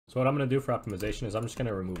So what I'm going to do for optimization is I'm just going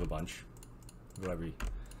to remove a bunch. Every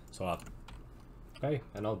so often. Okay,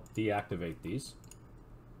 and I'll deactivate these.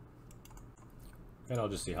 And I'll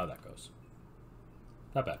just see how that goes.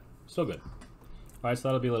 Not bad. Still good. Alright, so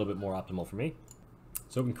that'll be a little bit more optimal for me.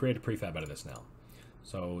 So we can create a prefab out of this now.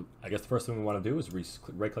 So I guess the first thing we want to do is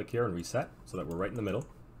right click here and reset so that we're right in the middle.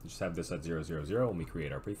 Just have this at 0, 0, 0 when we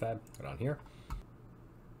create our prefab. Right on here.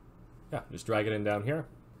 Yeah, just drag it in down here.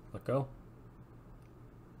 Let go.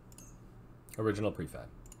 Original prefab.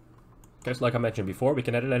 Okay, so like I mentioned before, we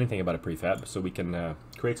can edit anything about a prefab, so we can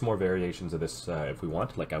create some more variations of this if we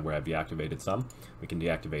want, like where I've deactivated some. We can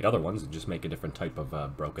deactivate other ones and just make a different type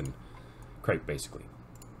of broken crate, basically.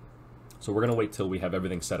 So we're going to wait till we have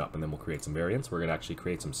everything set up, and then we'll create some variants. We're going to actually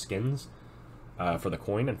create some skins for the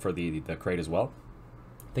coin and for the crate as well.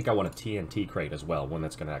 I think I want a TNT crate as well, one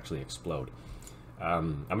that's going to actually explode.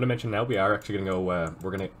 I'm going to mention now we are actually going to go,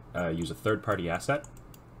 we're going to use a third-party asset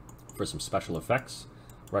for some special effects.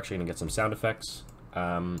 We're actually going to get some sound effects,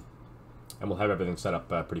 and we'll have everything set up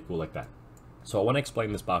pretty cool like that. So I want to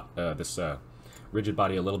explain this rigid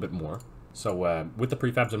body a little bit more. So with the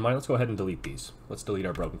prefabs in mind, let's go ahead and delete these. Let's delete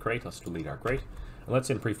our broken crate, let's delete our crate, and let's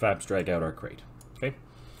in prefabs drag out our crate. Okay,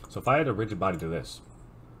 so if I add a rigid body to this,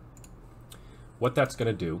 what that's going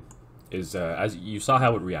to do is, as you saw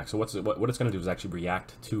how it reacts, so what it's going to do is actually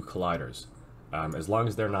react to colliders, as long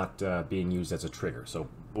as they're not being used as a trigger. So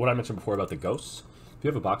what I mentioned before about the ghosts, if you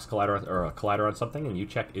have a box collider or a collider on something and you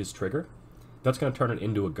check is trigger, that's going to turn it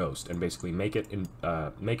into a ghost and basically make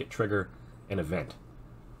it trigger an event.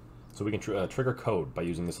 So we can trigger code by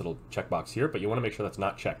using this little checkbox here, but you want to make sure that's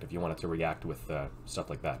not checked if you want it to react with stuff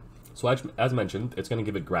like that. So as mentioned, it's going to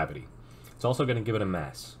give it gravity. It's also going to give it a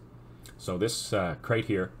mass. So this crate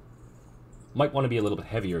here might want to be a little bit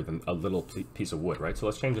heavier than a little piece of wood, right? So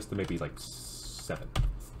let's change this to maybe like 7.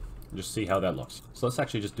 Just see how that looks. So let's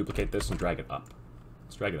actually just duplicate this and drag it up.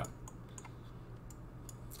 Let's drag it up.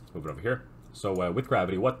 Let's move it over here. So with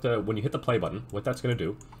gravity, when you hit the play button, what that's going to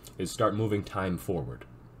do is start moving time forward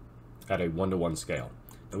at a 1-to-1 scale.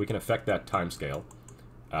 And we can affect that time scale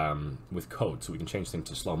with code. So we can change things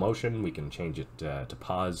to slow motion, we can change it to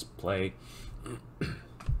pause, play,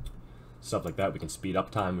 stuff like that. We can speed up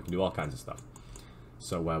time, we can do all kinds of stuff.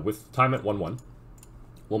 So with time at 1-1,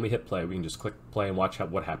 when we hit play, we can just click play and watch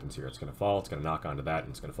what happens here. It's going to fall, it's going to knock onto that,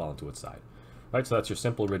 and it's going to fall into its side. Right, so that's your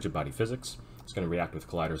simple rigid body physics. It's going to react with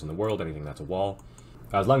colliders in the world, anything that's a wall,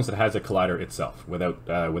 as long as it has a collider itself, without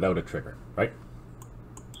a trigger, right?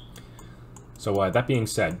 So that being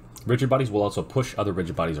said, rigid bodies will also push other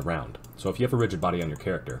rigid bodies around. So if you have a rigid body on your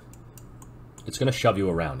character, it's going to shove you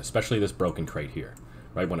around, especially this broken crate here,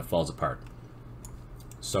 right, when it falls apart.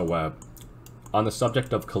 So on the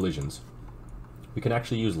subject of collisions, we can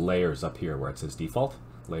actually use layers up here where it says default,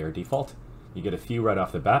 layer default. You get a few right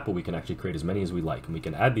off the bat, but we can actually create as many as we like. And we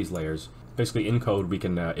can add these layers. Basically, in code, we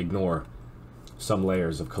can ignore some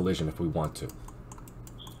layers of collision if we want to.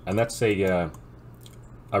 And that's a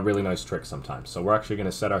really nice trick sometimes. So we're actually going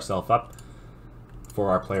to set ourselves up for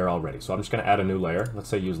our player already. So I'm just going to add a new layer. Let's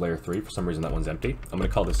say use layer 3. For some reason, that one's empty. I'm going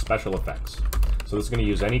to call this special effects. So this is going to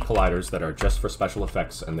use any colliders that are just for special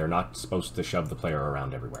effects, and they're not supposed to shove the player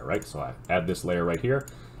around everywhere, right? So I add this layer right here,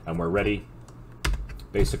 and we're ready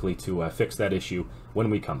basically to fix that issue when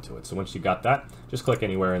we come to it. So once you got that, just click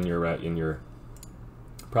anywhere in your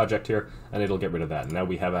project here, and it'll get rid of that. And now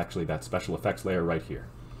we have actually that special effects layer right here.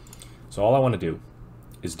 So all I want to do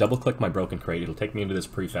is double click my broken crate. It'll take me into this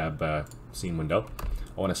prefab scene window.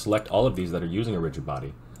 I want to select all of these that are using a rigid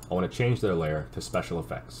body. I want to change their layer to special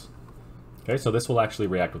effects. Okay, so this will actually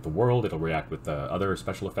react with the world. It'll react with other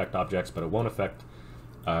special effect objects, but it won't affect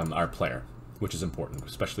our player, which is important,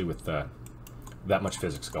 especially with that much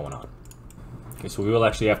physics going on. Okay, so we will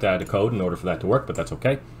actually have to add a code in order for that to work, but that's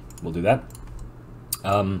okay. We'll do that.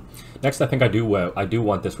 Next, I think I do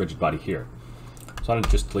want this rigid body here. So I'm going to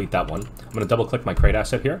just delete that one. I'm going to double click my crate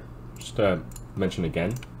asset here, just to mention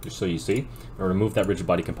again, just so you see, or remove that rigid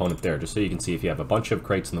body component there, just so you can see if you have a bunch of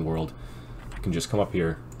crates in the world, you can just come up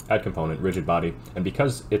here, add component, rigid body, and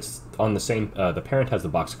because it's on the same, the parent has the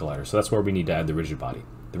box collider, so that's where we need to add the rigid body.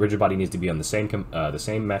 The rigid body needs to be on the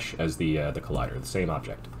same mesh as the collider, the same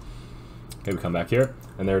object. Okay, we come back here,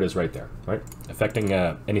 and there it is right there, right? Affecting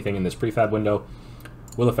anything in this prefab window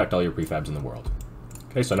will affect all your prefabs in the world.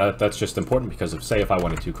 Okay, so now that's just important because say if I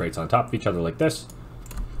wanted 2 crates on top of each other like this,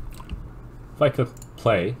 if I click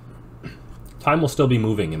play, time will still be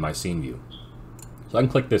moving in my scene view. So I can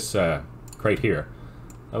click this crate here.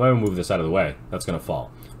 If I move this out of the way, that's going to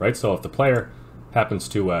fall, right? So if the player happens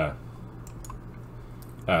to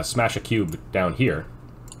smash a cube down here,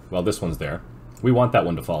 well, this one's there, we want that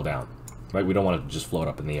one to fall down. right? We don't want it to just float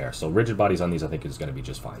up in the air. So rigid bodies on these I think is going to be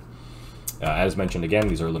just fine. As mentioned again,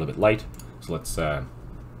 these are a little bit light, so let's double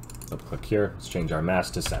click here. Let's change our mass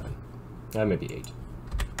to 7, maybe 8.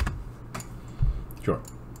 Sure.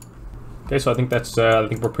 Okay, so I think that's I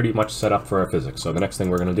think we're pretty much set up for our physics. So the next thing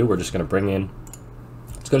we're going to do, we're just going to bring in.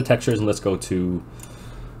 Let's go to textures and let's go to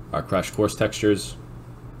our crash course textures.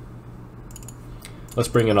 Let's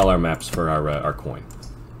bring in all our maps for our coin.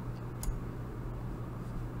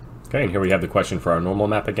 Okay, and here we have the question for our normal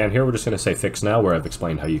map again. Here we're just going to say fix now, where I've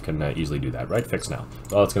explained how you can easily do that, right? Fix now.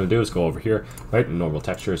 So all it's going to do is go over here, right? Normal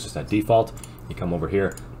texture is just at default. You come over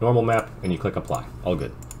here, normal map, and you click apply. All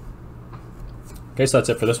good. Okay, so that's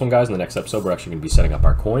it for this one, guys. In the next episode, we're actually going to be setting up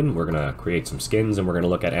our coin. We're going to create some skins, and we're going to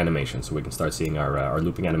look at animations, so we can start seeing our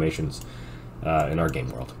looping animations in our game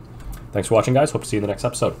world. Thanks for watching, guys. Hope to see you in the next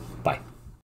episode. Bye.